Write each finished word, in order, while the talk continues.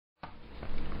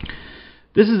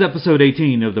This is episode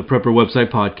 18 of the Prepper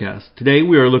Website Podcast. Today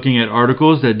we are looking at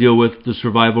articles that deal with the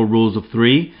survival rules of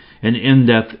three, an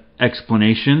in-depth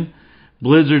explanation,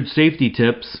 blizzard safety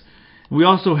tips. We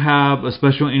also have a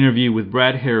special interview with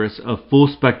Brad Harris of Full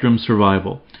Spectrum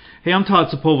Survival. Hey, I'm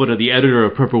Todd Sepulveda, the editor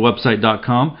of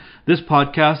PrepperWebsite.com. This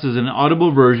podcast is an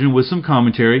audible version with some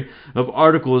commentary of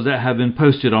articles that have been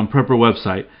posted on Prepper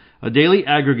Website, a daily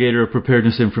aggregator of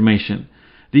preparedness information.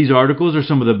 These articles are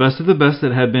some of the best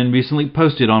that have been recently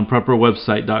posted on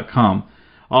PrepperWebsite.com.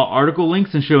 All article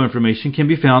links and show information can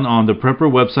be found on the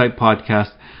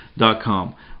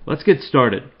PrepperWebsitePodcast.com. Let's get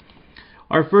started.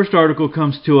 Our first article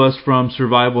comes to us from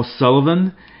Survival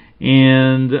Sullivan,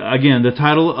 and again, the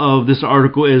title of this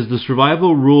article is The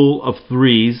Survival Rule of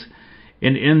Threes,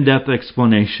 an in-depth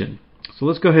explanation. So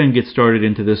let's go ahead and get started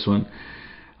into this one.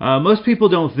 Most people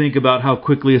don't think about how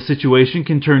quickly a situation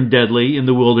can turn deadly in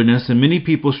the wilderness, and many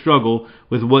people struggle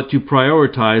with what to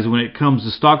prioritize when it comes to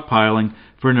stockpiling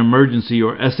for an emergency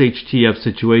or SHTF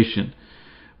situation.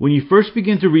 When you first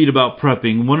begin to read about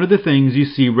prepping, one of the things you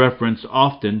see referenced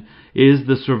often is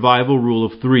the survival rule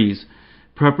of threes.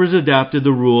 Preppers adapted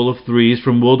the rule of threes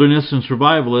from wilderness and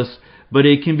survivalists, but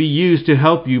it can be used to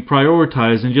help you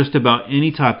prioritize in just about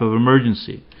any type of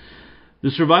emergency. The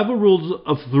survival rules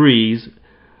of threes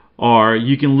are: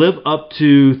 you can live up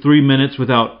to 3 minutes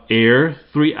without air,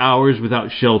 3 hours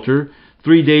without shelter,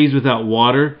 3 days without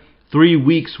water, 3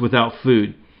 weeks without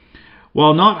food.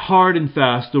 While not hard and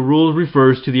fast, the rule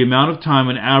refers to the amount of time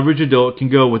an average adult can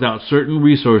go without certain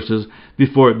resources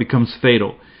before it becomes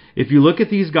fatal. If you look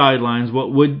at these guidelines,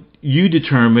 what would you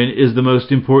determine is the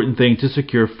most important thing to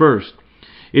secure first?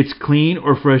 It's clean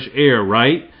or fresh air,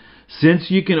 right?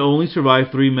 Since you can only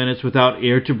survive 3 minutes without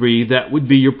air to breathe, that would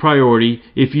be your priority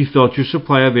if you felt your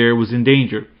supply of air was in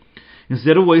danger.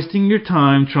 Instead of wasting your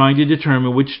time trying to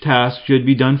determine which task should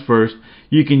be done first,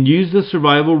 you can use the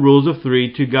survival rules of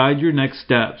three to guide your next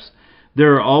steps.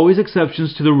 There are always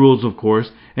exceptions to the rules, of course,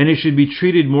 and it should be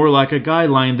treated more like a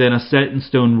guideline than a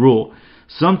set-in-stone rule.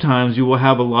 Sometimes you will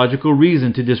have a logical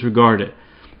reason to disregard it.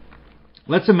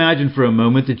 Let's imagine for a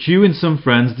moment that you and some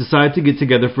friends decide to get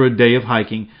together for a day of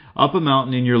hiking up a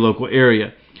mountain in your local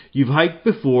area. You've hiked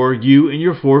before. You and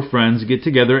your 4 friends get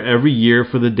together every year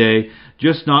for the day,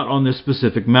 just not on this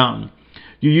specific mountain.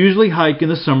 You usually hike in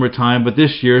the summertime, but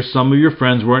this year some of your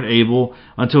friends weren't able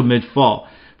until mid-fall.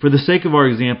 For the sake of our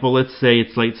example, let's say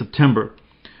it's late September.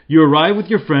 You arrive with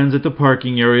your friends at the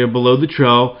parking area below the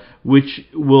trail, which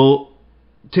will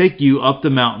take you up the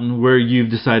mountain where you've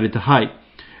decided to hike.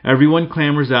 Everyone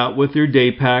clambers out with their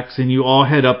day packs, and you all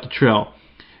head up the trail.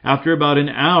 After about an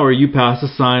hour, you pass a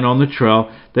sign on the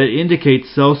trail that indicates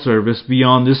cell service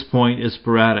beyond this point is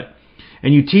sporadic,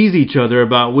 and you tease each other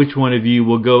about which one of you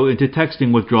will go into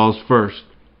texting withdrawals first.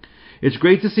 It's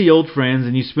great to see old friends,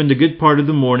 and you spend a good part of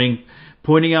the morning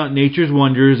pointing out nature's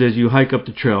wonders as you hike up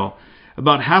the trail.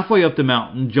 About halfway up the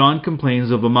mountain, John complains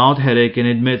of a mild headache and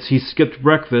admits he skipped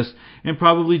breakfast and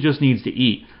probably just needs to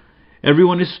eat.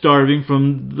 Everyone is starving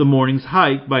from the morning's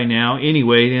hike by now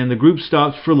anyway, and the group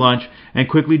stops for lunch and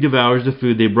quickly devours the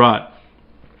food they brought.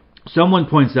 Someone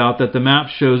points out that the map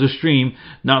shows a stream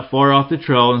not far off the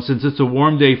trail, and since it's a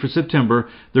warm day for September,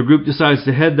 the group decides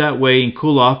to head that way and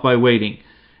cool off by waiting.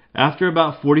 After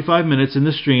about 45 minutes in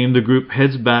the stream, the group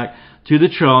heads back to the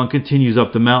trail and continues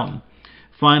up the mountain.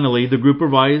 Finally, the group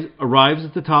arrives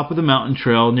at the top of the mountain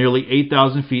trail, nearly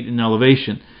 8,000 feet in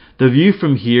elevation. The view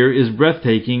from here is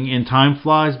breathtaking, and time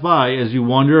flies by as you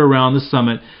wander around the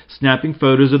summit, snapping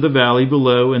photos of the valley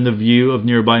below and the view of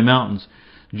nearby mountains.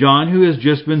 John, who has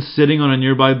just been sitting on a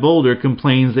nearby boulder,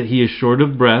 complains that he is short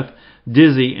of breath,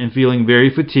 dizzy, and feeling very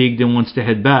fatigued and wants to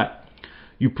head back.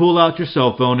 You pull out your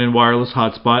cell phone and wireless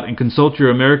hotspot and consult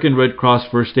your American Red Cross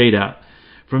First Aid app.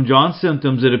 From John's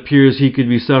symptoms, it appears he could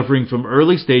be suffering from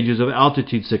early stages of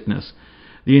altitude sickness.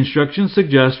 The instructions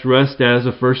suggest rest as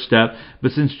a first step,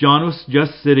 but since John was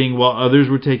just sitting while others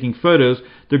were taking photos,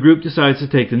 the group decides to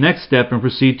take the next step and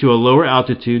proceed to a lower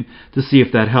altitude to see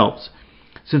if that helps.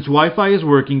 Since Wi-Fi is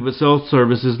working but cell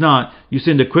service is not, you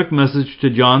send a quick message to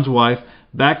John's wife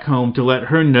back home to let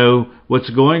her know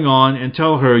what's going on and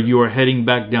tell her you are heading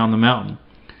back down the mountain.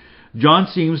 John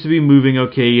seems to be moving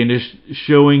okay and is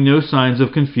showing no signs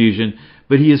of confusion,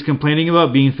 but he is complaining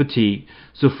about being fatigued,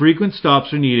 so frequent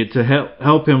stops are needed to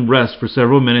help him rest for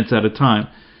several minutes at a time.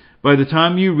 By the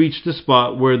time you reach the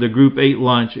spot where the group ate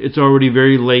lunch, it's already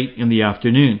very late in the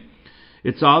afternoon.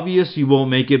 It's obvious you won't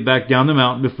make it back down the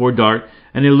mountain before dark,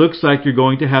 and it looks like you're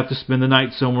going to have to spend the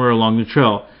night somewhere along the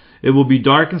trail. It will be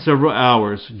dark in several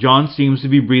hours. John seems to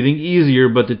be breathing easier,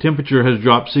 but the temperature has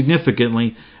dropped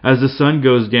significantly as the sun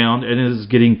goes down and it is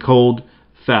getting cold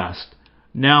fast.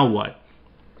 Now what?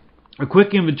 A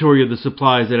quick inventory of the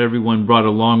supplies that everyone brought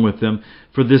along with them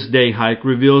for this day hike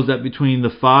reveals that between the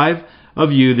 5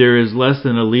 of you there is less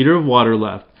than a liter of water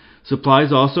left.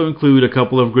 Supplies also include a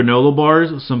couple of granola bars,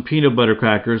 some peanut butter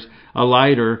crackers, a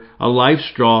lighter, a life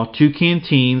straw, 2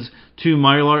 canteens, 2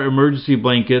 Mylar emergency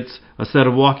blankets, a set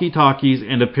of walkie-talkies,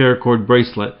 and a paracord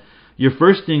bracelet. Your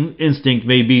first instinct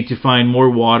may be to find more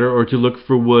water or to look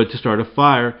for wood to start a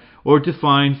fire or to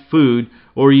find food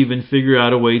or even figure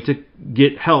out a way to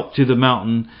get help to the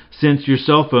mountain since your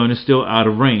cell phone is still out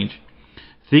of range.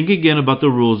 Think again about the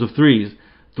rules of threes.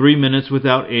 3 minutes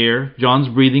without air, John's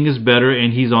breathing is better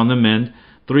and he's on the mend.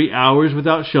 3 hours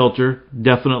without shelter,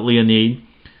 definitely a need.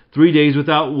 3 days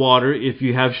without water if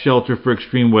you have shelter for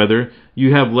extreme weather.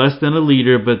 You have less than a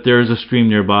liter, but there is a stream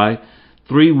nearby.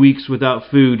 3 weeks without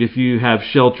food if you have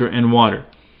shelter and water.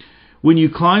 When you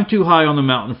climb too high on the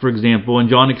mountain, for example, and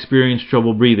John experienced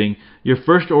trouble breathing, your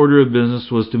first order of business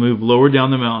was to move lower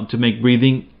down the mountain to make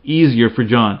breathing easier for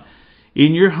John.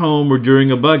 In your home or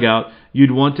during a bug out, you'd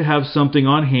want to have something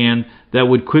on hand that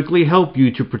would quickly help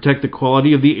you to protect the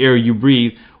quality of the air you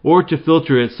breathe or to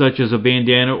filter it, such as a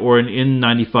bandana or an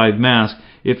N95 mask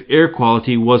if air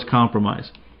quality was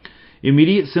compromised.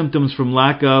 Immediate symptoms from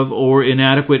lack of or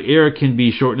inadequate air can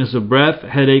be shortness of breath,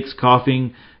 headaches,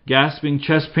 coughing, gasping,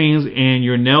 chest pains, and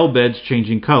your nail beds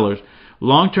changing colors.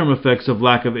 Long-term effects of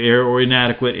lack of air or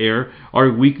inadequate air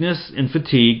are weakness and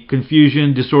fatigue,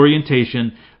 confusion,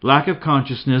 disorientation, lack of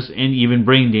consciousness, and even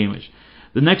brain damage.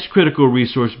 The next critical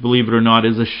resource, believe it or not,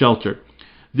 is a shelter.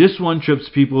 This one trips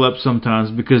people up sometimes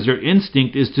because their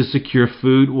instinct is to secure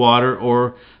food, water,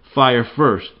 or fire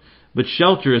first. But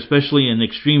shelter, especially in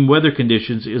extreme weather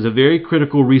conditions, is a very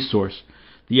critical resource.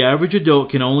 The average adult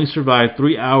can only survive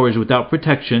 3 hours without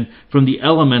protection from the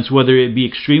elements, whether it be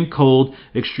extreme cold,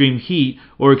 extreme heat,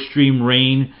 or extreme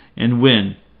rain and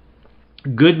wind.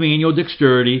 Good manual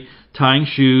dexterity, tying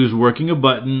shoes, working a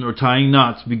button, or tying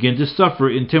knots begin to suffer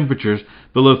in temperatures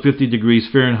below 50 degrees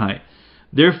Fahrenheit.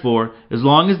 Therefore, as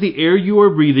long as the air you are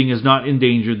breathing is not in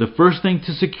danger, the first thing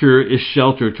to secure is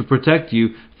shelter to protect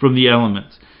you from the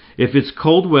elements. If it's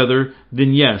cold weather,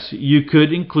 then yes, you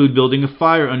could include building a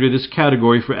fire under this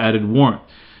category for added warmth.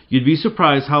 You'd be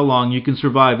surprised how long you can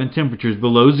survive in temperatures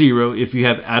below zero if you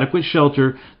have adequate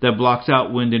shelter that blocks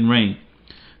out wind and rain.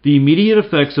 The immediate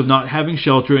effects of not having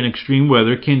shelter in extreme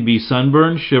weather can be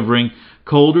sunburn, shivering,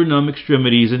 cold or numb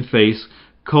extremities and face,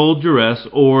 cold duress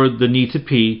or the need to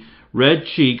pee, red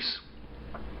cheeks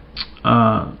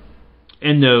and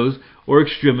nose or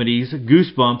extremities,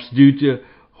 goosebumps due to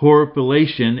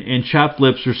horripilation, and chapped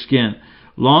lips or skin.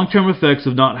 Long-term effects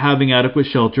of not having adequate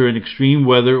shelter in extreme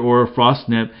weather or a frost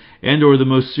nip and or the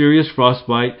most serious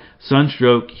frostbite,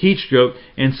 sunstroke, heat stroke,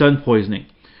 and sun poisoning.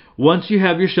 Once you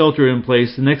have your shelter in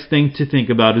place, the next thing to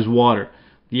think about is water.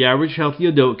 The average healthy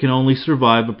adult can only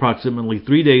survive approximately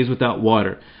 3 days without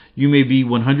water. You may be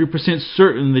 100%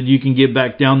 certain that you can get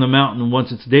back down the mountain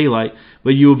once it's daylight,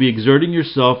 but you will be exerting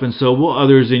yourself and so will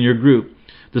others in your group.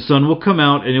 The sun will come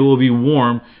out and it will be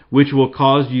warm, which will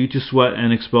cause you to sweat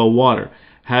and expel water.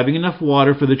 Having enough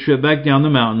water for the trip back down the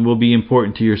mountain will be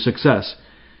important to your success.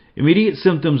 Immediate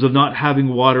symptoms of not having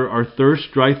water are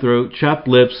thirst, dry throat, chapped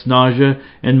lips, nausea,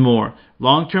 and more.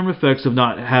 Long-term effects of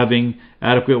not having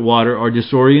adequate water are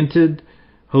disoriented,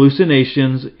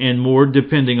 hallucinations, and more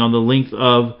depending on the length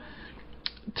of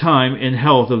time and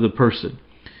health of the person.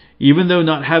 Even though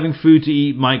not having food to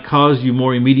eat might cause you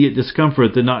more immediate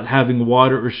discomfort than not having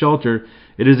water or shelter,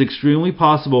 it is extremely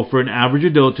possible for an average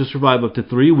adult to survive up to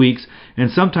 3 weeks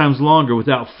and sometimes longer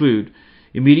without food.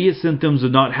 Immediate symptoms of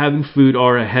not having food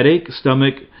are a headache,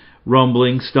 stomach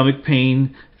rumbling, stomach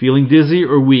pain, feeling dizzy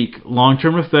or weak.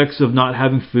 Long-term effects of not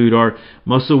having food are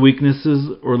muscle weaknesses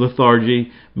or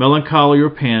lethargy, melancholy or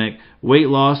panic, weight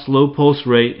loss, low pulse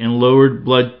rate, and lowered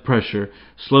blood pressure,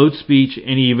 slowed speech,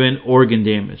 and even organ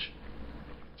damage.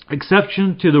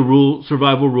 Exception to the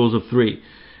survival rules of three.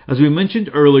 As we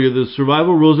mentioned earlier, the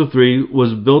survival rules of three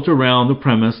was built around the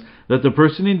premise that the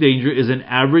person in danger is an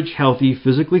average, healthy,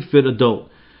 physically fit adult.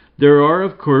 There are,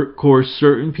 of course,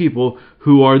 certain people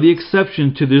who are the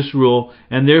exception to this rule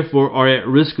and therefore are at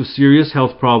risk of serious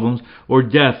health problems or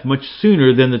death much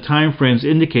sooner than the time frames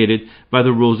indicated by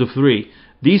the rules of three.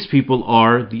 These people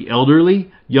are the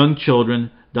elderly, young children,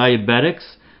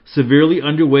 diabetics, severely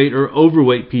underweight or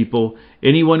overweight people,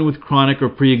 anyone with chronic or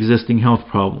pre-existing health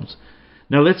problems.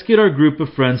 Now let's get our group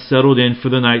of friends settled in for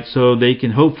the night so they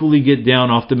can hopefully get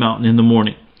down off the mountain in the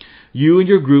morning. You and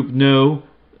your group know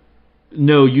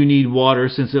you need water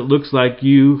since it looks like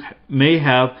you may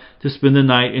have to spend the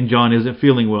night and John isn't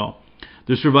feeling well.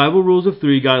 The survival rules of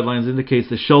three guidelines indicates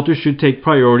that shelter should take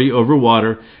priority over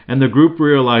water, and the group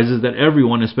realizes that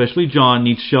everyone, especially John,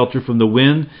 needs shelter from the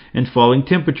wind and falling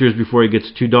temperatures before it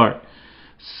gets too dark.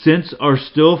 Since our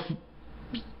still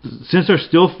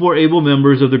 4 able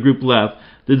members of the group left,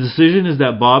 the decision is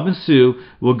that Bob and Sue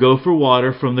will go for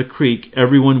water from the creek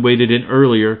everyone waded in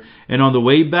earlier, and on the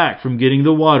way back from getting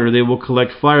the water, they will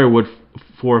collect firewood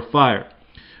for a fire.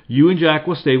 You and Jack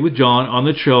will stay with John on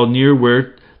the trail near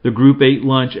where the group ate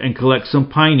lunch and collect some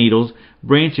pine needles,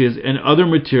 branches, and other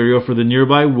material for the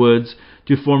nearby woods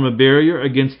to form a barrier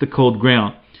against the cold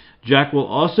ground. Jack will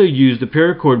also use the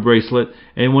paracord bracelet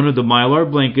and one of the mylar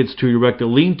blankets to erect a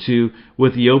lean-to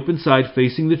with the open side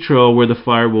facing the trail where the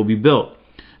fire will be built.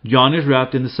 John is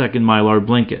wrapped in the second mylar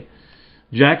blanket.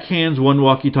 Jack hands one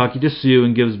walkie-talkie to Sue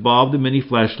and gives Bob the mini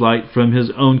flashlight from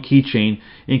his own keychain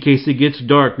in case it gets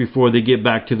dark before they get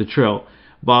back to the trail.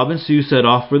 Bob and Sue set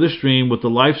off for the stream with the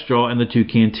life straw and the 2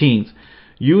 canteens.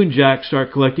 You and Jack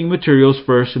start collecting materials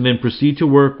first and then proceed to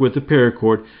work with the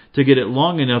paracord to get it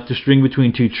long enough to string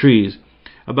between 2 trees.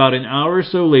 About an hour or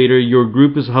so later, your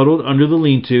group is huddled under the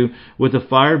lean-to with a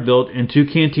fire built and 2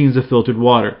 canteens of filtered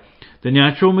water. The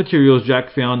natural materials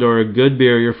Jack found are a good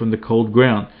barrier from the cold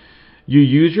ground. You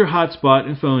use your hotspot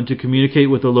and phone to communicate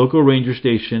with the local ranger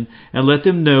station and let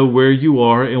them know where you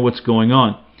are and what's going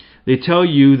on. They tell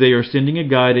you they are sending a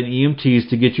guide and EMTs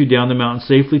to get you down the mountain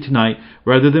safely tonight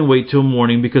rather than wait till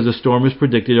morning because a storm is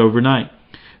predicted overnight.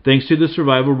 Thanks to the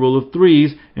survival rule of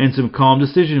threes and some calm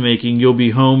decision making, you'll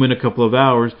be home in a couple of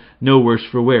hours, no worse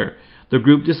for wear. The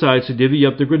group decides to divvy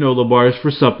up the granola bars for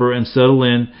supper and settle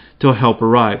in till help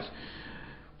arrives.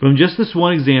 From just this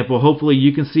one example, hopefully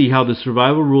you can see how the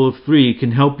survival rule of 3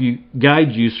 can help you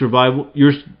guide your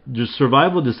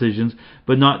survival decisions,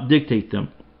 but not dictate them.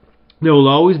 There will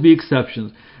always be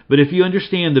exceptions, but if you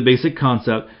understand the basic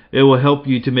concept, it will help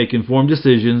you to make informed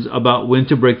decisions about when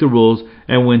to break the rules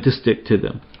and when to stick to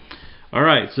them.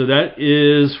 Alright, so that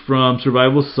is from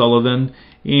Survival Sullivan,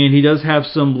 and he does have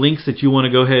some links that you want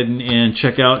to go ahead and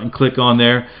check out and click on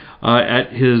there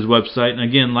at his website. And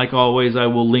again, like always, I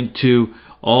will link to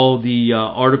all the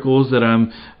articles that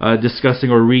I'm discussing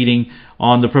or reading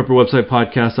on the Prepper Website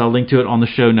podcast. I'll link to it on the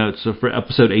show notes. So for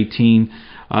episode 18,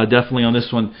 definitely on this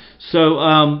one. So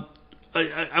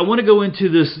I want to go into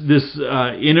this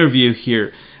interview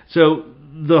here. So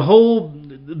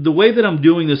the way that I'm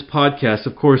doing this podcast,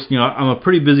 of course, I'm a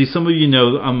pretty busy. Some of you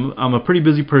know I'm a pretty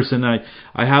busy person.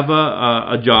 I have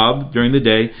a job during the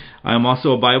day. I'm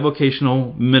also a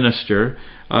bivocational minister.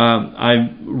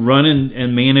 I run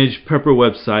and manage Prepper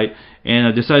Website, and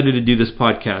I decided to do this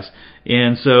podcast.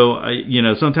 And so,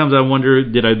 sometimes I wonder,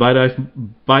 did I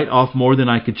bite off more than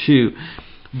I could chew?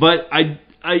 But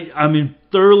I'm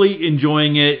thoroughly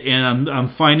enjoying it, and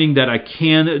I'm finding that I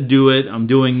can do it. I'm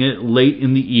doing it late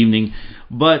in the evening.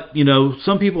 But,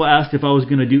 some people asked if I was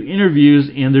going to do interviews,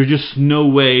 and there's just no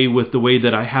way with the way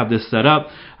that I have this set up.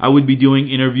 I would be doing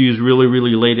interviews really,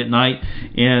 really late at night,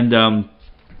 and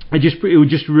it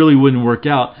just really wouldn't work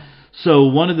out. So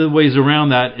one of the ways around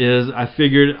that is I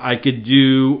figured I could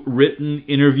do written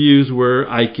interviews where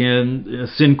I can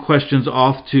send questions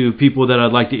off to people that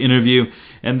I'd like to interview,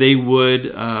 and they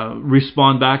would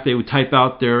respond back. They would type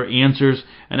out their answers,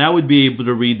 and I would be able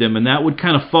to read them, and that would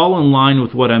kind of fall in line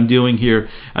with what I'm doing here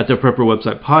at the Prepper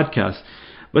Website podcast.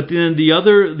 But then the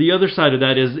other side of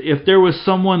that is if there was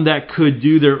someone that could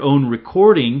do their own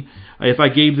recording, if I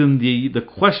gave them the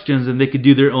questions and they could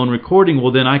do their own recording,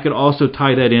 well, then I could also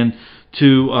tie that in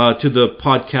to the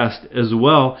podcast as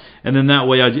well, and then that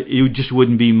way it just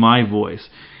wouldn't be my voice.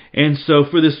 And so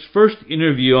for this first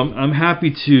interview, I'm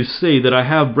happy to say that I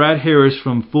have Brad Harris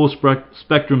from Full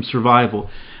Spectrum Survival.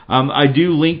 I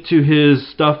do link to his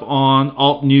stuff on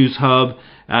Alt News Hub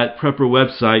at Prepper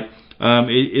Website.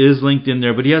 It is linked in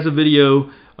there, but he has a video,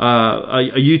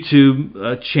 a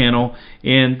YouTube channel,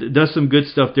 and does some good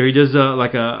stuff there. He does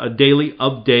like a daily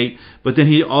update, but then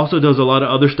he also does a lot of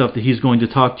other stuff that he's going to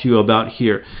talk to you about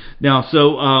here. Now,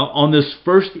 so on this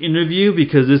first interview,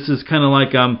 because this is kind of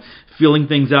like I'm feeling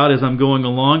things out as I'm going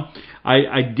along,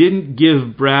 I didn't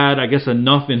give Brad, I guess,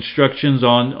 enough instructions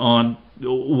on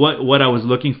what I was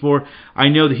looking for. I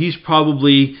know that he's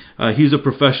probably he's a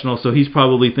professional, so he's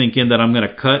probably thinking that I'm going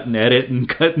to cut and edit.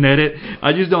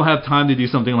 I just don't have time to do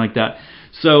something like that.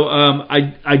 So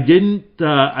I didn't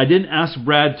ask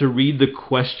Brad to read the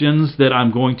questions that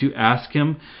I'm going to ask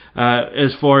him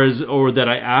that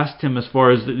I asked him as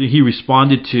far as he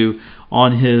responded to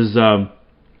on his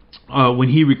when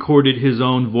he recorded his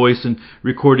own voice and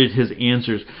recorded his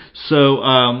answers.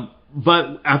 So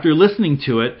but after listening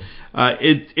to it,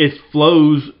 it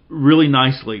flows really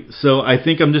nicely. So I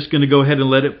think I'm just going to go ahead and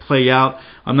let it play out.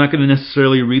 I'm not going to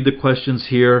necessarily read the questions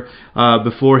here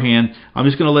beforehand. I'm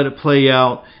just going to let it play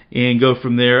out and go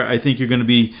from there. I think you're going to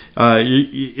be,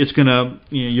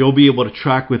 you'll be able to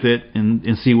track with it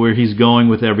and see where he's going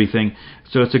with everything.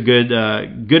 So it's a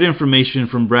good information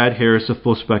from Brad Harris of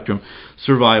Full Spectrum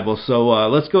Survival. So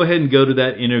let's go ahead and go to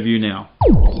that interview now.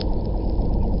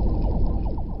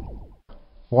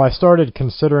 Well, I started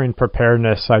considering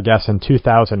preparedness, I guess, in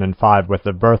 2005 with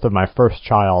the birth of my first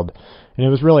child, and it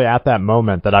was really at that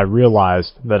moment that I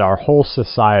realized that our whole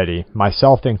society,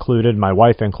 myself included, my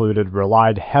wife included,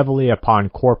 relied heavily upon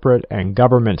corporate and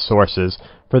government sources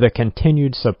for the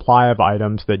continued supply of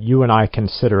items that you and I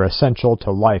consider essential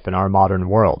to life in our modern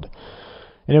world.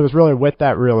 And it was really with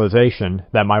that realization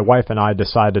that my wife and I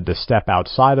decided to step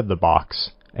outside of the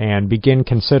box and begin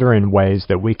considering ways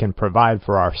that we can provide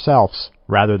for ourselves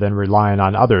rather than relying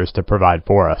on others to provide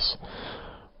for us.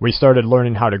 We started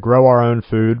learning how to grow our own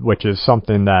food, which is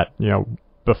something that,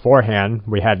 beforehand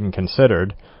we hadn't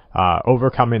considered,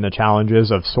 overcoming the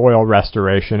challenges of soil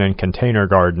restoration and container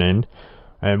gardening,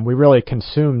 and we really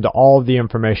consumed all of the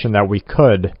information that we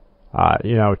could,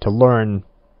 to learn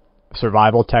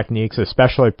survival techniques,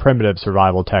 especially primitive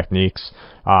survival techniques,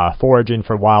 foraging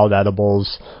for wild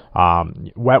edibles,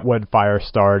 wetwood fire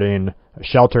starting,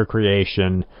 shelter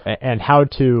creation, and how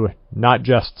to not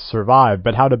just survive,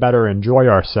 but how to better enjoy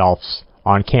ourselves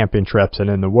on camping trips and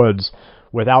in the woods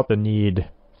without the need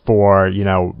for,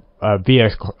 a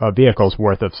vehicle's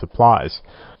worth of supplies.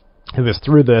 It was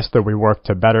through this that we worked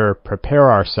to better prepare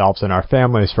ourselves and our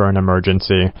families for an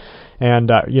emergency.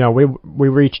 And, we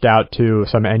reached out to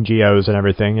some NGOs and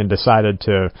everything and decided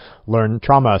to learn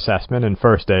trauma assessment and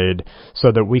first aid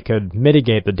so that we could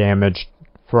mitigate the damage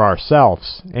for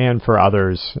ourselves and for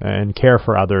others and care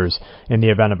for others in the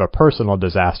event of a personal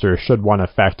disaster should one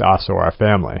affect us or our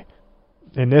family.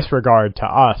 In this regard, to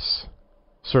us,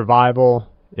 survival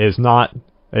is not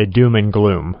a doom and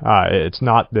gloom. It's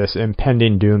not this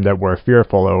impending doom that we're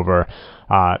fearful over,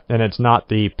 and it's not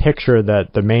the picture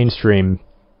that the mainstream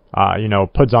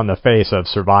puts on the face of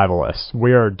survivalists.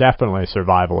 We are definitely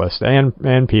survivalists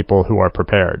and people who are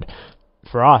prepared.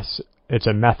 For us, it's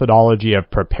a methodology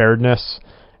of preparedness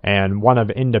and one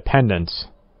of independence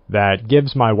that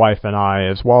gives my wife and I,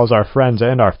 as well as our friends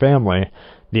and our family,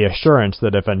 the assurance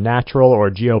that if a natural or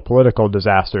geopolitical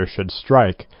disaster should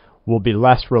strike, we'll be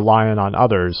less reliant on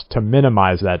others to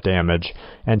minimize that damage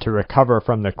and to recover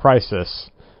from the crisis,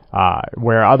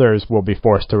 where others will be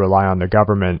forced to rely on the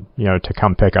government, to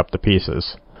come pick up the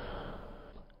pieces.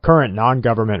 Current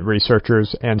non-government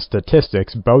researchers and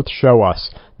statistics both show us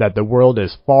that the world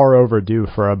is far overdue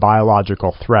for a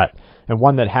biological threat, and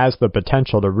one that has the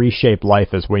potential to reshape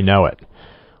life as we know it.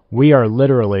 We are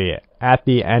literally at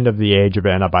the end of the age of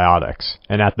antibiotics,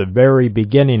 and at the very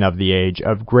beginning of the age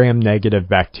of gram-negative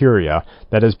bacteria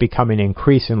that is becoming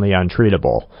increasingly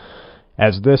untreatable.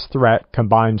 As this threat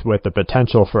combines with the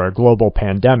potential for a global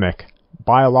pandemic,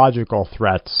 biological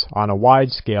threats on a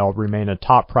wide scale remain a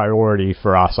top priority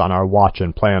for us on our watch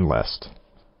and plan list.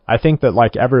 I think that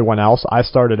like everyone else, I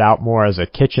started out more as a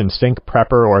kitchen sink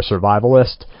prepper or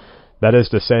survivalist. That is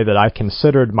to say that I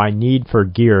considered my need for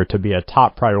gear to be a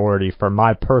top priority for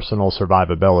my personal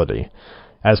survivability.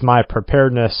 As my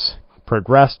preparedness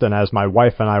progressed and as my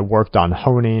wife and I worked on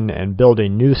honing and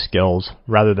building new skills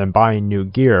rather than buying new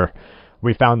gear,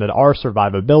 we found that our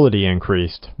survivability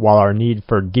increased while our need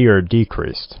for gear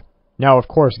decreased. Now, of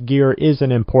course, gear is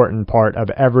an important part of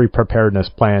every preparedness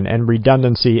plan, and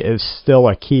redundancy is still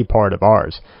a key part of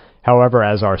ours. However,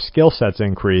 as our skill sets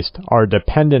increased, our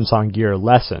dependence on gear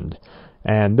lessened,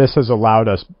 and this has allowed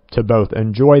us to both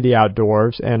enjoy the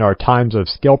outdoors and our times of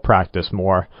skill practice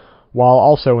more, while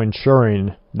also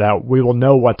ensuring that we will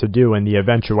know what to do in the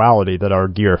eventuality that our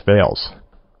gear fails.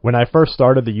 When I first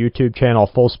started the YouTube channel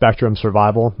Full Spectrum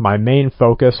Survival, my main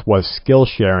focus was skill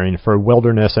sharing for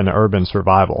wilderness and urban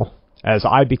survival. As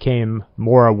I became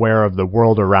more aware of the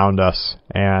world around us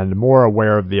and more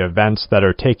aware of the events that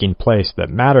are taking place that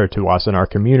matter to us in our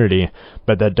community,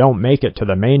 but that don't make it to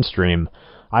the mainstream,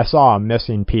 I saw a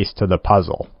missing piece to the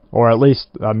puzzle, or at least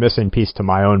a missing piece to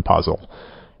my own puzzle.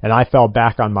 And I fell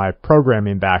back on my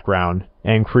programming background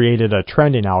and created a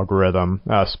trending algorithm,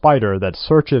 a spider that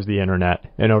searches the internet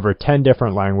in over 10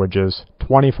 different languages,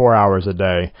 24 hours a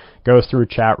day, goes through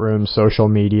chat rooms, social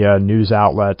media, news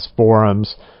outlets,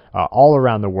 forums, all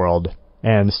around the world,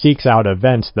 and seeks out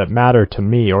events that matter to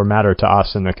me or matter to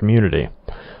us in the community.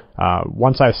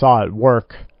 Once I saw it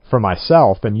work for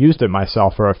myself and used it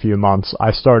myself for a few months,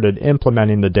 I started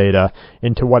implementing the data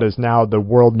into what is now the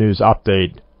World News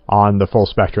Update on the Full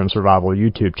Spectrum Survival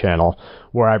YouTube channel,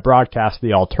 where I broadcast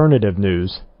the alternative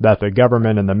news that the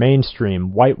government and the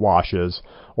mainstream whitewashes,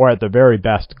 or at the very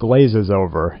best glazes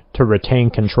over, to retain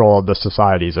control of the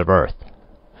societies of Earth.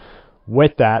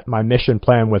 With that, my mission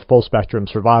plan with Full Spectrum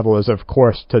Survival is, of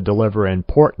course, to deliver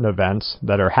important events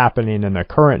that are happening in the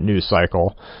current news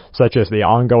cycle, such as the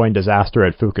ongoing disaster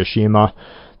at Fukushima,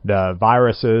 the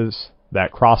viruses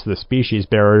that cross the species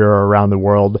barrier around the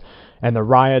world, and the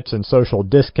riots and social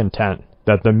discontent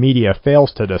that the media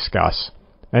fails to discuss.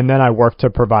 And then I work to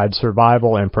provide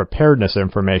survival and preparedness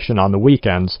information on the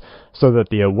weekends so that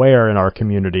the aware in our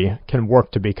community can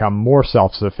work to become more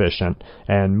self-sufficient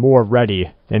and more ready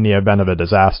in the event of a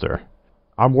disaster.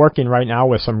 I'm working right now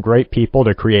with some great people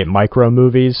to create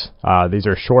micro-movies. These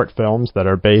are short films that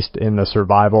are based in the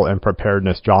survival and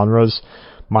preparedness genres.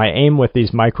 My aim with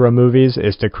these micro-movies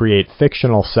is to create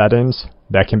fictional settings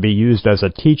that can be used as a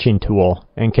teaching tool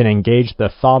and can engage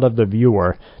the thought of the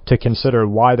viewer to consider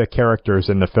why the characters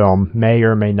in the film may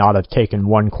or may not have taken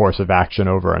one course of action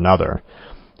over another.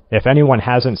 If anyone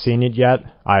hasn't seen it yet,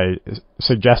 I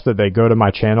suggest that they go to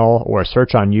my channel or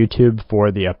search on YouTube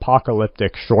for the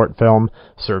apocalyptic short film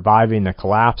Surviving the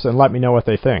Collapse and let me know what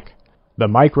they think. The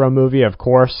micro movie, of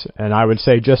course, and I would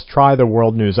say just try the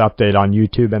World News Update on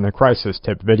YouTube and the Crisis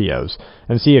Tip videos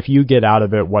and see if you get out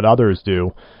of it what others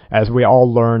do as we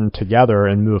all learn together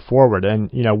and move forward. And,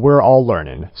 we're all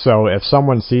learning. So if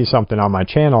someone sees something on my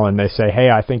channel and they say,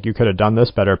 hey, I think you could have done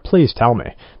this better, please tell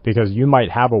me, because you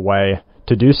might have a way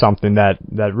to do something that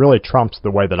really trumps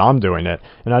the way that I'm doing it,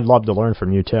 and I'd love to learn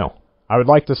from you too. I would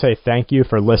like to say thank you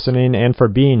for listening and for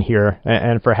being here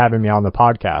and for having me on the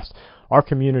podcast. Our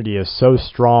community is so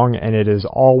strong and it is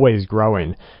always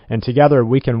growing, and together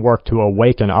we can work to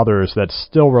awaken others that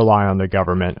still rely on the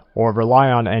government or rely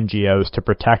on NGOs to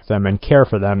protect them and care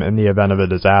for them in the event of a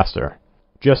disaster.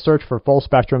 Just search for Full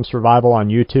Spectrum Survival on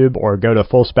YouTube or go to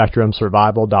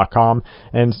fullspectrumsurvival.com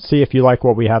and see if you like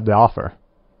what we have to offer.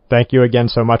 Thank you again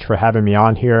so much for having me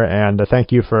on here, and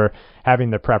thank you for having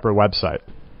the Prepper website.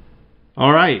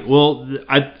 All right. Well,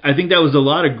 I think that was a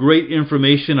lot of great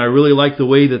information. I really like the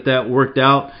way that worked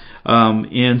out.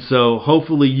 And so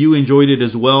hopefully you enjoyed it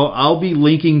as well. I'll be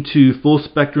linking to Full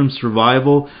Spectrum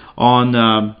Survival on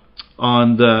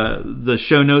the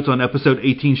show notes, on episode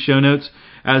 18 show notes,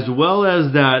 as well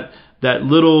as that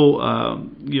little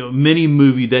mini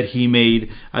movie that he made.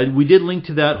 We did link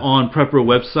to that on Prepper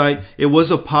website. It was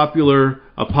a popular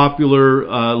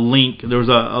link. There was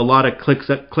a lot of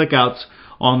click outs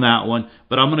on that one,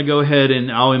 but I'm going to go ahead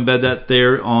and I'll embed that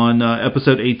there on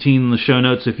episode 18 in the show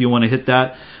notes if you want to hit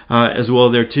that as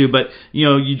well there too. But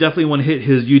you definitely want to hit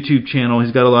his YouTube channel.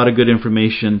 He's got a lot of good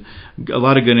information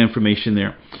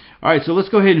there. All right, so let's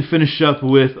go ahead and finish up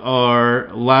with our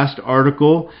last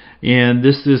article, and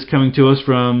this is coming to us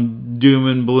from Doom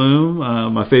and Bloom,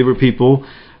 my favorite people,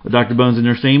 Dr. Bones and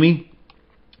Nurse Amy.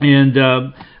 And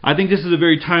I think this is a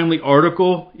very timely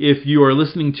article if you are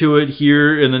listening to it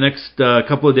here in the next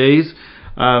couple of days.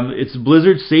 It's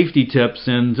blizzard safety tips,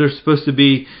 and they're supposed to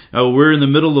be, we're in the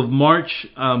middle of March,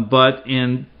 but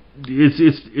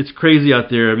it's crazy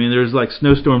out there. I mean, there's like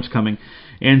snowstorms coming.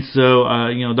 And so,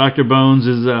 Dr. Bones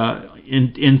is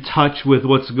in touch with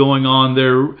what's going on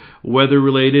there,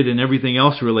 weather-related and everything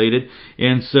else related.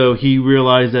 And so he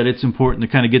realized that it's important to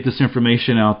kind of get this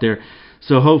information out there.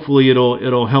 So hopefully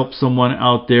it'll help someone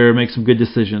out there make some good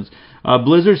decisions.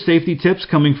 Blizzard safety tips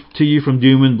coming to you from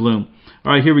Doom and Bloom.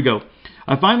 All right, here we go.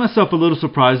 I find myself a little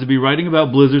surprised to be writing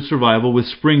about blizzard survival with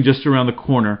spring just around the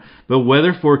corner, but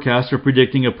weather forecasts are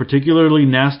predicting a particularly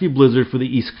nasty blizzard for the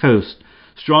East Coast.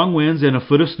 Strong winds and a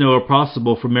foot of snow are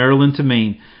possible from Maryland to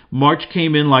Maine. March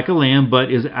came in like a lamb,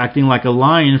 but is acting like a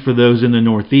lion for those in the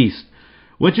Northeast.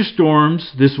 Winter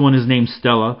storms, this one is named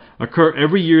Stella, occur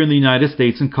every year in the United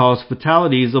States and cause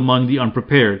fatalities among the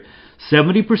unprepared.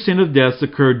 70% of deaths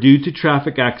occur due to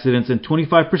traffic accidents and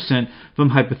 25% from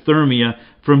hypothermia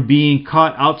from being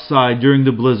caught outside during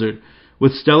the blizzard.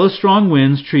 With Stella's strong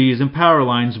winds, trees and power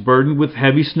lines burdened with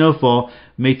heavy snowfall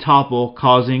may topple,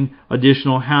 causing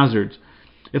additional hazards.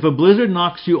 If a blizzard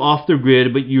knocks you off the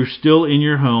grid but you're still in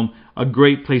your home, a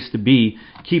great place to be.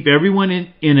 Keep everyone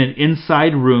in an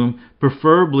inside room,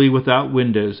 preferably without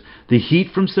windows. The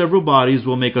heat from several bodies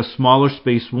will make a smaller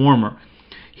space warmer.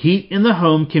 Heat in the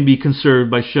home can be conserved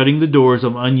by shutting the doors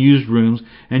of unused rooms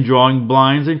and drawing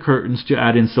blinds and curtains to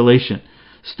add insulation.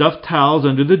 Stuff towels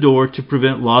under the door to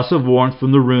prevent loss of warmth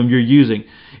from the room you're using.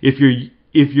 If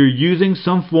you're using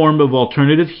some form of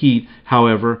alternative heat,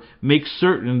 however, make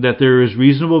certain that there is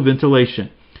reasonable ventilation.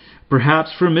 Prepare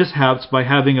for mishaps by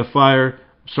having a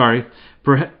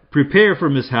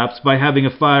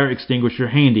fire extinguisher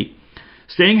handy.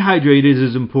 Staying hydrated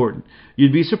is important.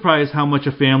 You'd be surprised how much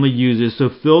a family uses, so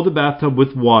fill the bathtub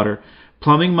with water.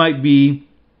 Plumbing might be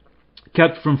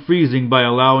kept from freezing by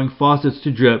allowing faucets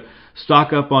to drip.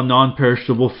 Stock up on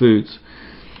non-perishable foods.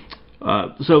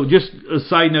 So just a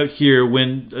side note here,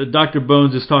 when Dr.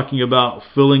 Bones is talking about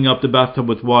filling up the bathtub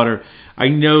with water, I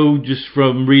know just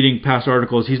from reading past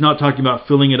articles, he's not talking about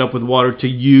filling it up with water to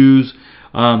use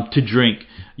to drink.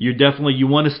 You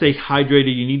want to stay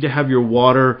hydrated. You need to have your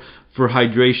water for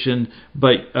hydration,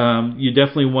 but you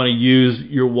definitely want to use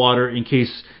your water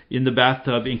in the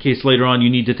bathtub in case later on you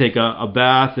need to take a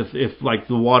bath if like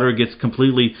the water gets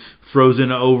completely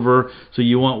frozen over. So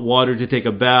you want water to take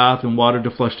a bath and water to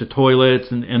flush the toilets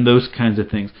and those kinds of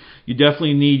things. You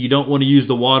don't want to use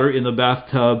the water in the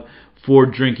bathtub for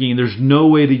drinking. There's no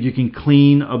way that you can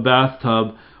clean a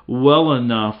bathtub well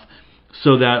enough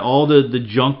so that all the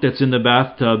junk that's in the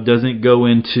bathtub doesn't go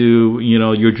into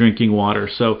your drinking water.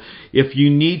 So if you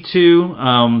need to,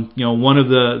 one of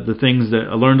the things that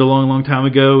I learned a long time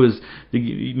ago is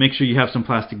to make sure you have some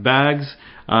plastic bags,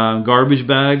 garbage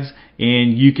bags,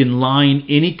 and you can line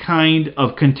any kind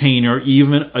of container,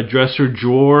 even a dresser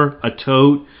drawer, a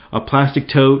tote, a plastic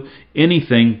tote,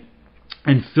 anything,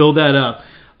 and fill that up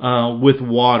with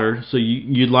water. So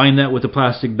you line that with a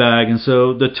plastic bag, and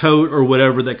so the tote or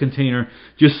whatever, that container,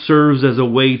 just serves as a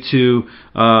way to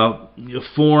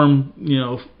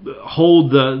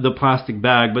hold the plastic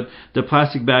bag, but the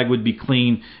plastic bag would be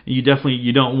clean. You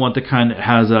don't want the kind that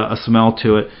has a smell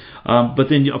to it. But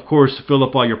then, of course, fill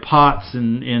up all your pots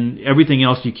and everything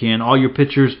else you can, all your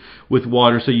pitchers with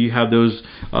water, so you have those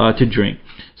to drink.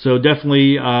 So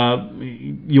definitely,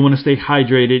 you want to stay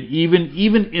hydrated,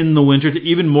 even in the winter,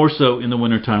 even more so in the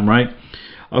wintertime, right?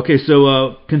 Okay,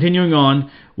 so continuing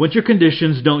on, winter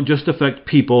conditions don't just affect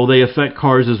people, they affect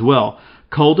cars as well.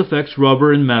 Cold affects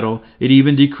rubber and metal. It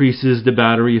even decreases the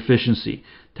battery efficiency.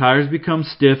 Tires become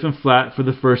stiff and flat for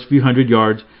the first few hundred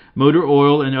yards. Motor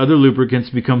oil and other lubricants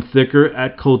become thicker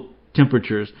at cold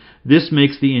temperatures. This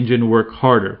makes the engine work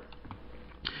harder.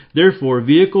 Therefore,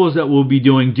 vehicles that will be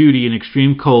doing duty in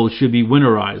extreme cold should be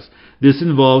winterized. This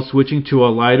involves switching to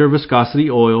a lighter viscosity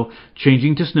oil,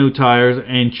 changing to snow tires,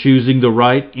 and choosing the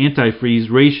right antifreeze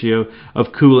ratio of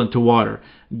coolant to water.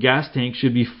 Gas tanks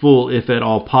should be full if at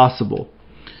all possible.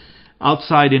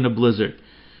 Outside in a blizzard.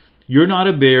 You're not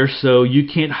a bear, so you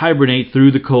can't hibernate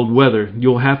through the cold weather.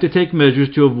 You'll have to take measures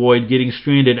to avoid getting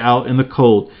stranded out in the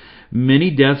cold. Many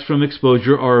deaths from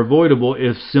exposure are avoidable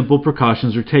if simple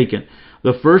precautions are taken.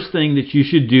 The first thing that you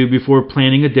should do before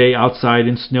planning a day outside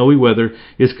in snowy weather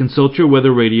is consult your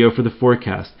weather radio for the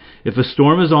forecast. If a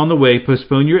storm is on the way,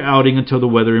 postpone your outing until the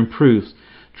weather improves.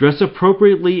 Dress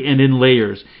appropriately and in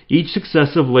layers. Each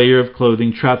successive layer of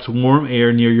clothing traps warm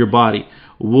air near your body.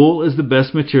 Wool is the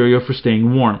best material for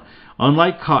staying warm.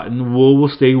 Unlike cotton, wool will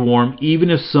stay warm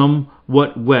even if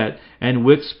somewhat wet and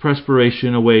wicks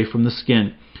perspiration away from the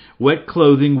skin. Wet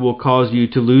clothing will cause you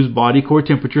to lose body core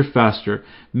temperature faster.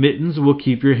 Mittens will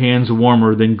keep your hands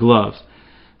warmer than gloves.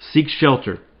 Seek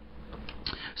shelter.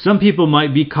 Some people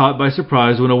might be caught by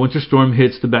surprise when a winter storm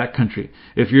hits the backcountry.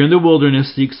 If you're in the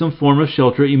wilderness, seek some form of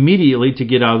shelter immediately to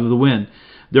get out of the wind.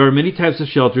 There are many types of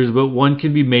shelters, but one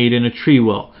can be made in a tree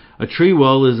well. A tree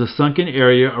well is a sunken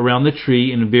area around the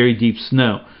tree in very deep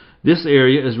snow. This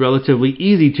area is relatively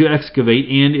easy to excavate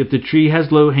and, if the tree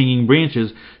has low-hanging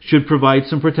branches, should provide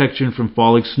some protection from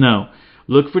falling snow.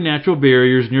 Look for natural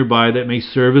barriers nearby that may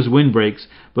serve as windbreaks,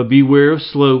 but beware of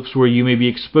slopes where you may be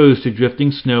exposed to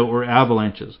drifting snow or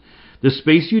avalanches. The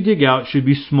space you dig out should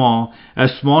be small,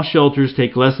 as small shelters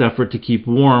take less effort to keep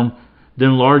warm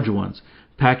than large ones.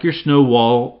 Pack your snow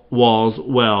walls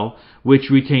well, which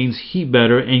retains heat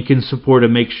better and can support a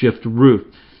makeshift roof.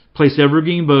 Place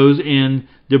evergreen boughs and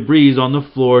debris on the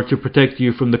floor to protect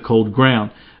you from the cold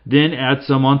ground. Then add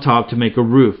some on top to make a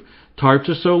roof. Tarps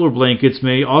or solar blankets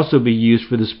may also be used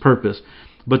for this purpose,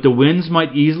 but the winds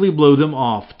might easily blow them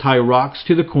off. Tie rocks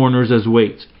to the corners as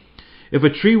weights. If a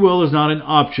tree well is not an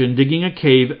option, digging a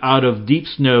cave out of deep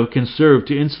snow can serve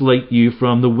to insulate you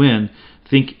from the wind.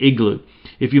 Think igloo.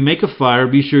 If you make a fire,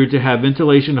 be sure to have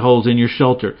ventilation holes in your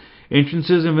shelter.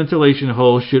 Entrances and ventilation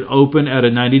holes should open at a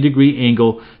 90-degree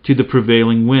angle to the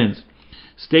prevailing winds.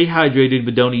 Stay hydrated,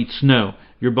 but don't eat snow.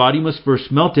 Your body must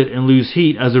first melt it and lose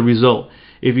heat as a result.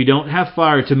 If you don't have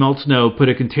fire to melt snow, put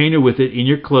a container with it in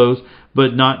your clothes,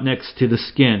 but not next to the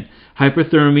skin.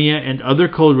 Hypothermia and other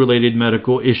cold-related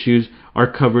medical issues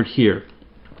are covered here.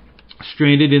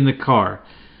 Stranded in the car.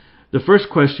 The first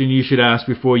question you should ask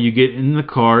before you get in the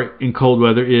car in cold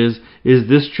weather is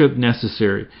this trip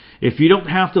necessary? If you don't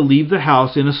have to leave the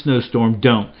house in a snowstorm,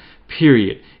 don't.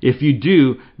 period. If you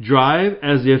do, drive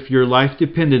as if your life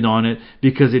depended on it,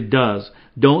 because it does.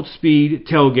 Don't speed,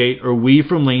 tailgate, or weave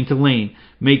from lane to lane.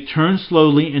 Make turns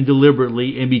slowly and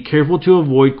deliberately, and be careful to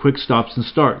avoid quick stops and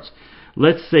starts.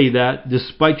 Let's say that,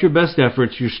 despite your best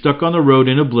efforts, you're stuck on the road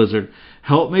in a blizzard.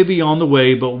 Help may be on the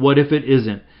way, but what if it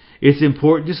isn't? It's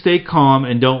important to stay calm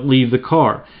and don't leave the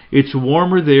car. It's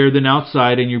warmer there than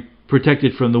outside, and you're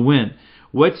protected from the wind.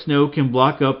 Wet snow can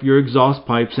block up your exhaust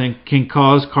pipes and can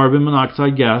cause carbon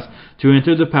monoxide gas to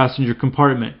enter the passenger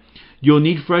compartment. You'll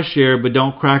need fresh air, but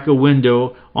don't crack a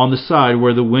window on the side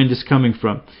where the wind is coming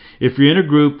from. If you're in a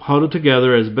group, huddle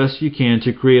together as best you can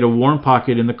to create a warm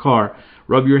pocket in the car.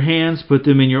 Rub your hands, put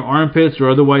them in your armpits, or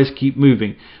otherwise keep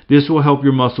moving. This will help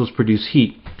your muscles produce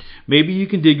heat. Maybe you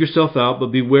can dig yourself out,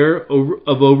 but beware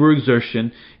of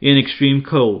overexertion in extreme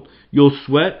cold. You'll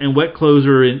sweat, and wet clothes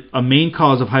are a main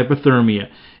cause of hypothermia.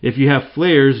 If you have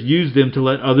flares, use them to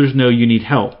let others know you need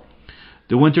help.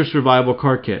 The Winter Survival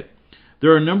Car Kit.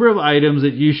 There are a number of items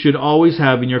that you should always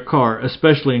have in your car,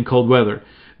 especially in cold weather.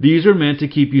 These are meant to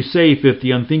keep you safe if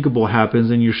the unthinkable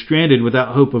happens and you're stranded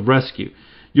without hope of rescue.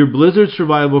 Your Blizzard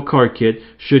Survival Car Kit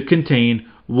should contain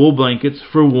wool blankets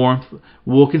for warmth.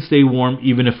 Wool can stay warm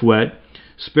even if wet.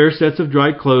 Spare sets of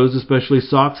dry clothes, especially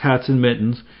socks, hats, and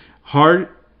mittens. Hand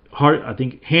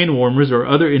warmers or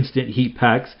other instant heat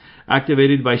packs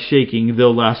activated by shaking.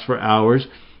 They'll last for hours.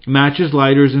 Matches,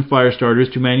 lighters, and fire starters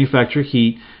to manufacture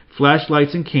heat.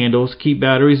 Flashlights and candles. Keep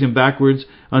batteries in backwards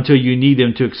until you need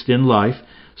them to extend life.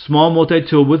 Small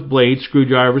multi-tool with blades,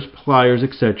 screwdrivers, pliers,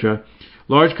 etc.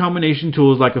 Large combination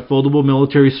tools like a foldable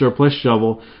military surplus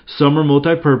shovel. Some are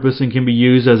multi-purpose and can be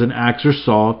used as an axe or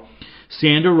saw.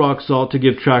 Sand or rock salt to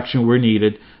give traction where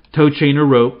needed. Tow chain or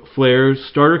rope. Flares.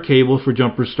 Starter cable for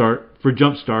jump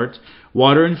starts.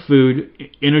 Water and food.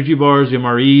 Energy bars,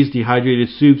 MREs, dehydrated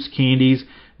soups, candies.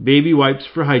 Baby wipes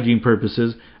for hygiene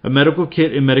purposes. A medical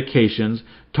kit and medications.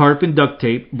 Tarp and duct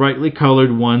tape. Brightly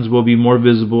colored ones will be more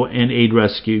visible and aid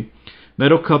rescue.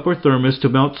 Metal cup or thermos to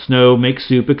melt snow, make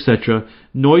soup, etc.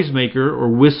 Noisemaker or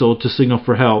whistle to signal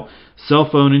for help. Cell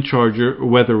phone and charger or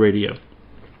weather radio.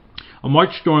 A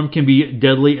March storm can be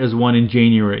deadly as one in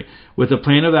January. With a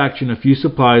plan of action, a few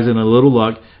supplies, and a little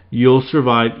luck, you'll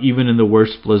survive even in the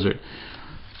worst blizzard.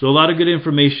 So a lot of good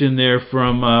information there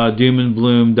from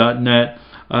doomandbloom.net.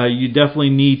 You definitely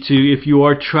need to, if you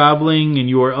are traveling and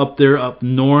you are up there up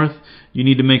north, you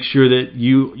need to make sure that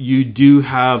you do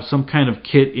have some kind of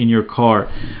kit in your car.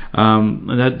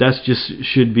 That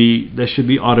should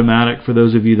be automatic for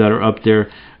those of you that are up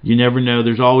there. You never know.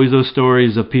 There's always those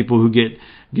stories of people who get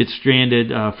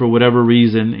stranded for whatever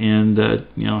reason and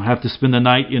have to spend the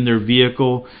night in their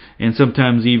vehicle, and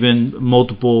sometimes even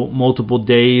multiple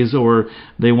days, or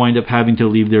they wind up having to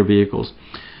leave their vehicles.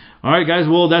 All right, guys.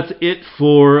 Well, that's it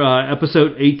for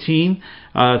episode 18.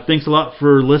 Thanks a lot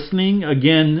for listening.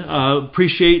 Again,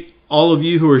 appreciate all of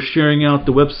you who are sharing out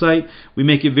the website. We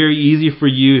make it very easy for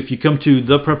you. If you come to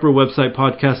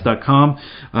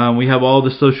theprepperwebsitepodcast.com, we have all the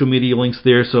social media links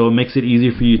there, so it makes it easy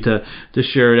for you to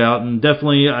share it out. And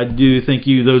definitely, I do thank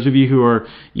you, those of you who are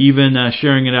even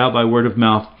sharing it out by word of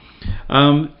mouth.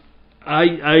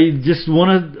 I just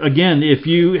want to, again, if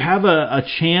you have a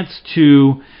chance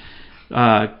to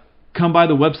come by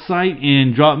the website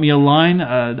and drop me a line.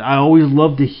 I always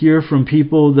love to hear from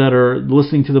people that are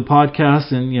listening to the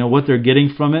podcast and what they're getting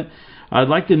from it. I'd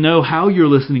like to know how you're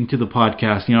listening to the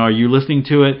podcast. Are you listening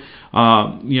to it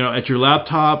at your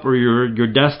laptop or your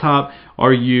desktop?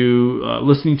 Are you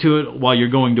listening to it while you're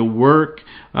going to work?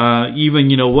 Even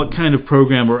what kind of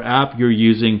program or app you're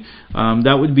using.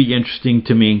 That would be interesting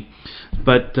to me.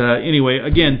 But anyway,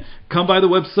 again, come by the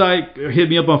website, hit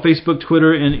me up on Facebook,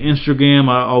 Twitter, and Instagram.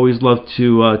 I always love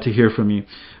to hear from you.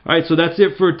 All right, so that's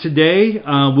it for today.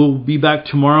 We'll be back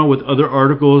tomorrow with other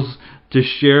articles to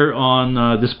share on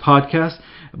this podcast.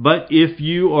 But if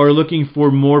you are looking for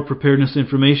more preparedness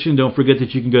information, don't forget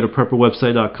that you can go to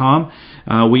prepperwebsite.com.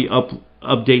 We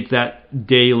update that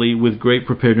daily with great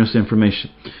preparedness information.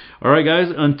 All right,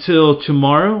 guys, until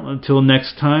tomorrow, until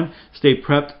next time, stay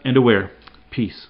prepped and aware. Peace.